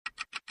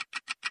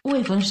O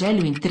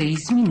Evangelho em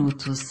 3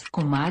 minutos,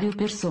 com Mário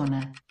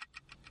Persona.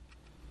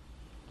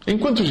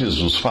 Enquanto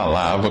Jesus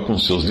falava com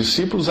seus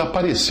discípulos,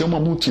 apareceu uma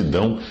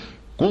multidão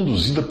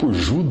conduzida por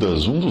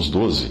Judas, um dos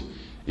 12.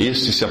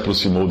 Este se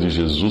aproximou de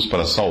Jesus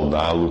para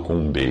saudá-lo com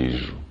um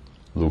beijo.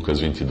 Lucas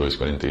 22,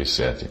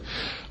 47.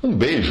 Um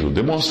beijo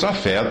demonstra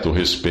afeto,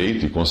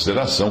 respeito e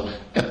consideração.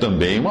 É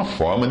também uma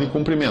forma de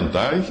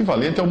cumprimentar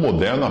equivalente ao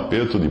moderno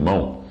aperto de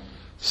mão.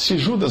 Se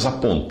Judas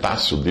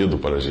apontasse o dedo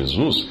para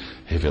Jesus,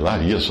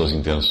 revelaria suas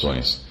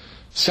intenções.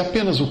 Se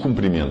apenas o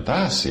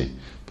cumprimentasse,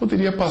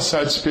 poderia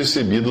passar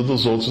despercebido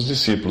dos outros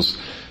discípulos,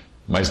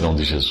 mas não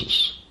de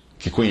Jesus,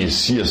 que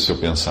conhecia seu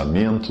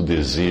pensamento,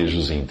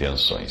 desejos e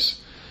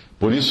intenções.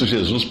 Por isso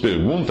Jesus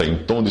pergunta em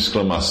tom de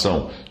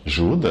exclamação: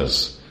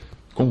 Judas,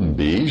 com um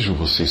beijo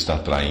você está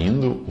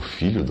traindo o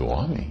Filho do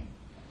Homem?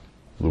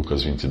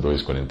 Lucas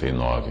 22,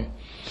 49.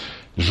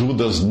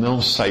 Judas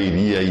não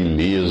sairia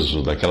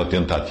ileso daquela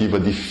tentativa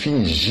de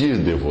fingir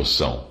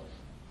devoção.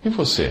 E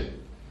você?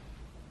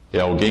 É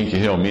alguém que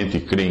realmente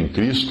crê em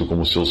Cristo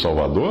como seu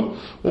Salvador?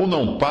 Ou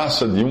não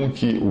passa de um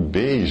que o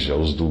beija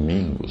aos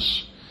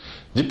domingos?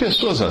 De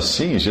pessoas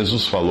assim,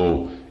 Jesus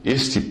falou: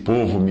 Este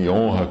povo me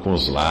honra com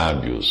os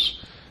lábios,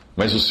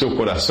 mas o seu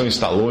coração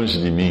está longe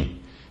de mim.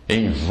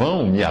 Em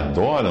vão me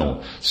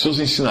adoram, seus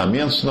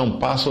ensinamentos não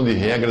passam de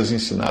regras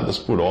ensinadas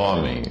por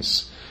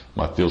homens.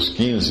 Mateus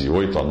 15,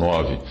 8 a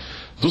 9.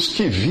 Dos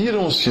que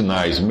viram os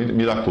sinais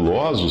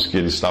miraculosos que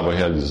ele estava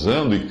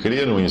realizando e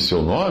creram em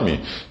seu nome,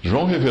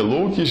 João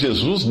revelou que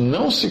Jesus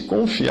não se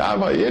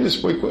confiava a eles,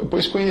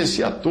 pois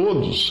conhecia a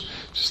todos.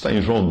 Isso está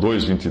em João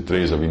 2,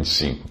 23 a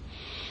 25.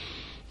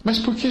 Mas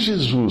por que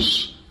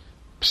Jesus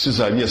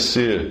precisaria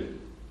ser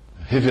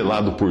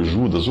revelado por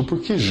Judas? Ou por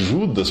que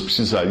Judas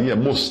precisaria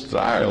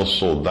mostrar aos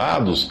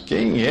soldados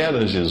quem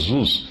era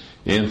Jesus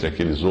entre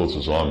aqueles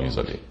outros homens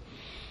ali?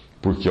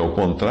 Porque, ao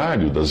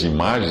contrário das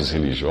imagens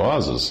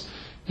religiosas,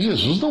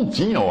 Jesus não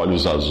tinha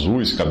olhos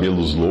azuis,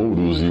 cabelos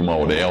louros e uma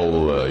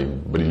auréola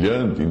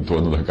brilhante em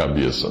torno da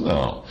cabeça.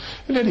 Não.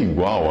 Ele era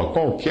igual a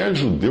qualquer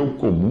judeu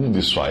comum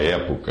de sua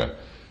época,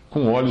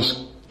 com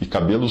olhos e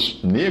cabelos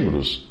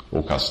negros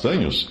ou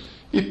castanhos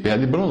e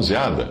pele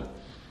bronzeada.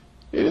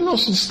 Ele não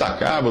se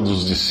destacava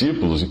dos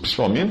discípulos, e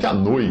principalmente à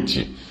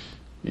noite.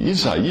 E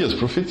Isaías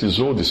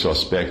profetizou de seu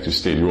aspecto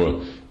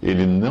exterior: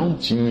 ele não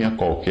tinha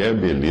qualquer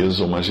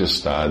beleza ou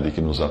majestade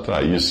que nos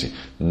atraísse,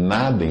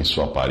 nada em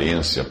sua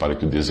aparência para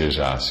que o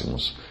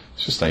desejássemos.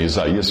 Isso está em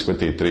Isaías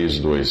 53,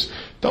 2.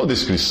 Tal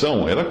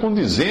descrição era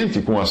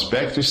condizente com o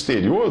aspecto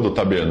exterior do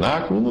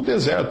tabernáculo no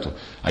deserto,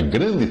 a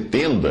grande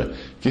tenda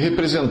que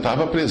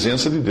representava a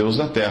presença de Deus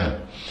na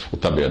terra. O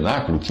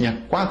tabernáculo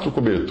tinha 4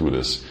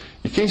 coberturas,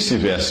 e quem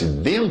estivesse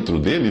dentro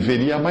dele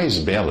veria a mais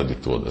bela de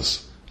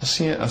todas.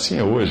 Assim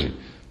é hoje,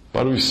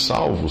 para os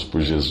salvos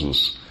por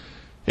Jesus.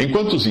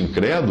 Enquanto os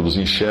incrédulos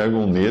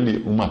enxergam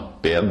nele uma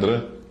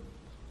pedra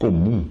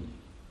comum,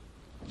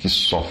 que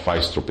só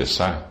faz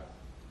tropeçar,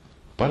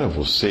 para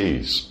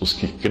vocês, os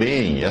que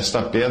creem,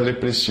 esta pedra é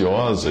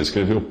preciosa,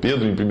 escreveu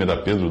Pedro em 1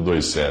 Pedro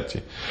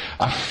 2,7.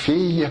 A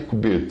feia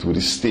cobertura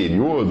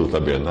exterior do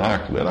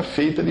tabernáculo era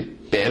feita de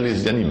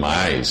peles de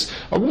animais.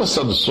 Algumas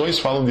traduções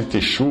falam de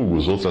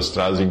texugos, outras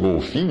trazem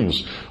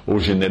golfinhos ou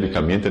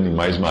genericamente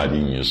animais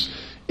marinhos.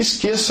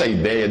 Esqueça a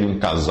ideia de um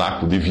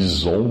casaco de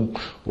vison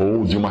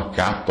ou de uma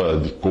capa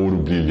de couro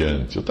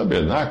brilhante. O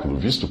tabernáculo,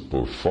 visto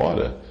por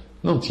fora,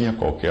 não tinha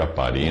qualquer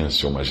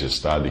aparência ou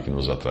majestade que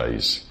nos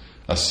atraísse.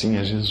 Assim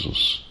é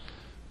Jesus,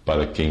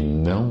 para quem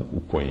não o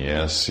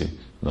conhece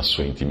na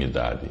sua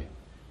intimidade.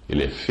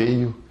 Ele é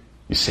feio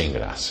e sem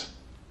graça.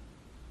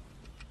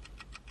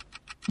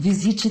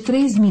 Visite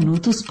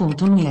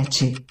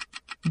 3minutos.net.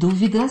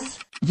 Dúvidas?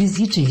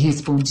 Visite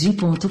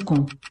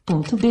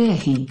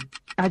respondi.com.br.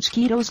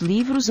 Adquira os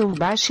livros ou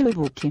baixe o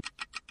e-book.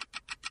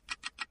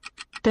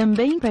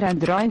 Também para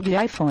Android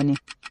e iPhone.